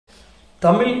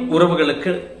தமிழ்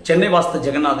உறவுகளுக்கு சென்னை வாஸ்து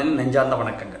ஜெகநாதனின் நெஞ்சார்ந்த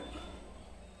வணக்கங்கள்.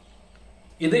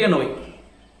 இதய நோய்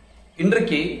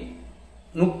இன்றைக்கு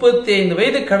 35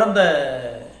 வயது கடந்த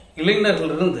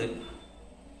இளைஞர்களிலிருந்து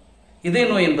இதய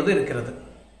நோய் என்பது இருக்கிறது.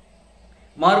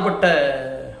 மாறுபட்ட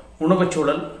உணவுச்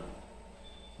சூழல்,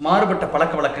 மாறுபட்ட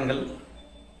பழக்க வழக்கங்கள்,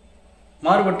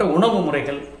 மாறுபட்ட உணவு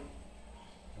முறைகள்,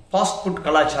 ஃபாஸ்ட் ஃபுட்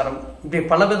கலாச்சாரம், இப்படி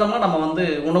பலவிதமாக நம்ம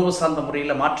உணவு சார்ந்த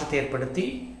முறையில் மாற்றத்தை ஏற்படுத்தி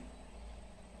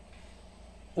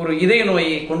ஒரு இதய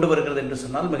நோயை கொண்டு வருகிறது என்று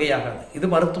சொன்னால் மிகையாகாது. இது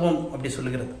மருத்துவம் அப்படி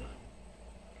சொல்லுகிறது.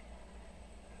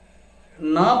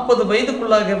 40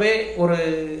 வயதுக்குள்ளாகவே ஒரு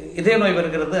இதய நோய்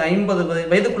வருகிறது, 50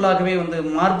 வயதுக்குள்ளாகவே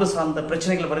மார்பு சார்ந்த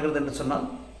பிரச்சனைகள் வருகிறது என்று சொன்னால்,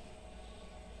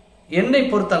 என்னை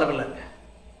பொறுத்த அளவில்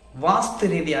வாஸ்து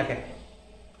ரீதியாக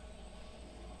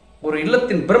ஒரு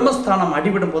இல்லத்தின் பிரம்மஸ்தானம்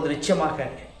அடிபடும் போது நிச்சயமாக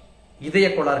இதய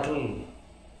கோளாறுகள்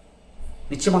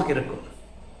நிச்சயமாக இருக்கும்.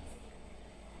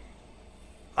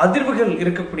 அதிர்வுகள்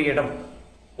இருக்கக்கூடிய இடம்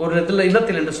ஒரு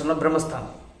இல்லத்தில் என்று சொன்னால்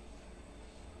பிரம்மஸ்தானம்.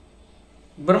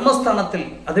 பிரம்மஸ்தானத்தில்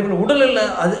அதேபோல் உடலில்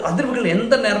அதிர்வுகள்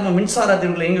எந்த நேரமும் மின்சார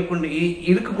அதிர்வுகள்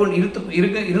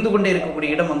இருந்து கொண்டே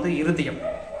இருக்கக்கூடிய இடம் இருதயம்.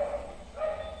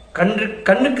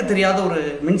 கண்ணுக்கு தெரியாத ஒரு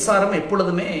மின்சாரம்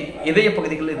எப்பொழுதுமே இதய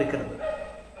பகுதிகளில் இருக்கிறது.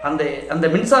 அந்த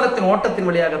மின்சாரத்தின் ஓட்டத்தின்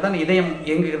வழியாக தான் இதயம்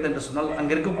இயங்குகிறது என்று சொன்னால்,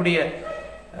 அங்கே இருக்கக்கூடிய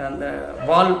அந்த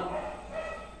வால்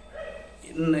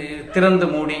திறந்து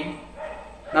மூடி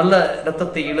நல்ல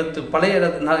இரத்தத்தை இழுத்து பழைய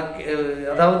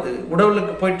அதாவது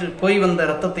உடலுக்கு போய் வந்த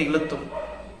இரத்தத்தை இழுத்தும்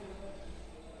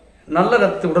நல்ல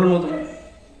இரத்த உடல் முழுவதும்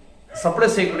சப்ளை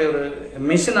செய்யக்கூடிய ஒரு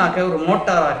மிஷினாக, ஒரு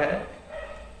மோட்டாராக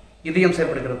இதயம்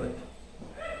செயல்படுகிறது.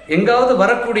 எங்காவது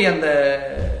வரக்கூடிய அந்த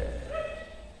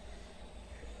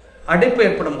அடைப்பு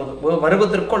ஏற்படும் போது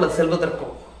வருவதற்கோ அல்லது செல்வதற்கோ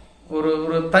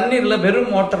ஒரு தண்ணீரில்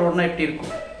வெறும் மோட்டார் ஓடனா எப்படி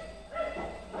இருக்கும்?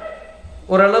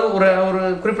 ஓரளவு ஒரு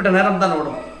குறிப்பிட்ட நேரம் தான்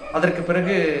ஓடும். அதற்கு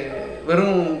பிறகு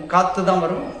வெறும் காற்று தான்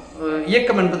வரும்,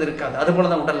 இயக்கம் என்பது இருக்காது. அதுபோல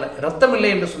தான் உடல்ல ரத்தம் இல்லை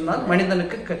என்று சொன்னால்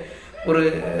மனிதனுக்கு ஒரு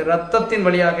ரத்தத்தின்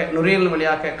வழியாக, நுரையீரல்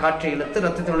வழியாக காற்றை இழுத்து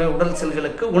ரத்தத்தின் வழியாக உடல்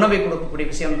செல்களுக்கு உணவை கொடுக்கக்கூடிய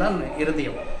விஷயம்தான்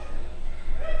இருதயம்.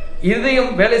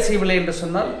 இருதயம் வேலை செய்யவில்லை என்று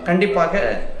சொன்னால் கண்டிப்பாக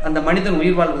அந்த மனிதன்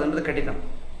உயிர் வாழ்வது என்பது கடினம்.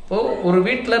 இப்போ ஒரு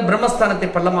வீட்டில் பிரம்மஸ்தானத்தை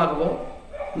பள்ளமாகவோ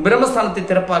பிரம்மஸ்தானத்தை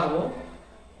திறப்பாகவோ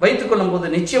வைத்துக் கொள்ளும் போது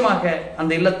நிச்சயமாக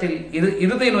அந்த இல்லத்தில்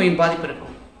இருதய நோயின் பாதிப்பு இருக்கும்.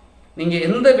 நீங்கள்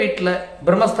எந்த வீட்டில்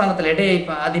பிரம்மஸ்தானத்தில் எடையை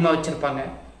அதிகமாக வச்சுருப்பாங்க,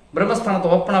 பிரம்மஸ்தானத்தை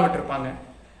ஓப்பனாக விட்டுருப்பாங்க,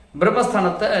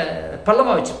 பிரம்மஸ்தானத்தை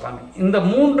பள்ளமாக வச்சுருப்பாங்க, இந்த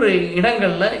 3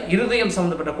 இடங்களில் இருதயம்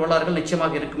சம்பந்தப்பட்ட கோளாறுகள்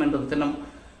நிச்சயமாக இருக்கும் என்பது தினம்.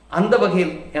 அந்த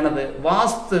வகையில் எனது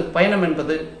வாஸ்து பயணம்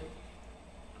என்பது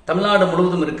தமிழ்நாடு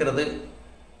முழுவதும் இருக்கிறது.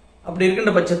 அப்படி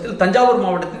இருக்கின்ற பட்சத்தில் தஞ்சாவூர்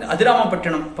மாவட்டத்தில்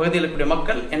அதிராம்பட்டினம் பகுதியில் இருக்கக்கூடிய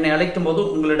மக்கள் என்னை அழைக்கும் போது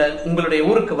உங்களுடைய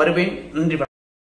ஊருக்கு வருவேன். நன்றி.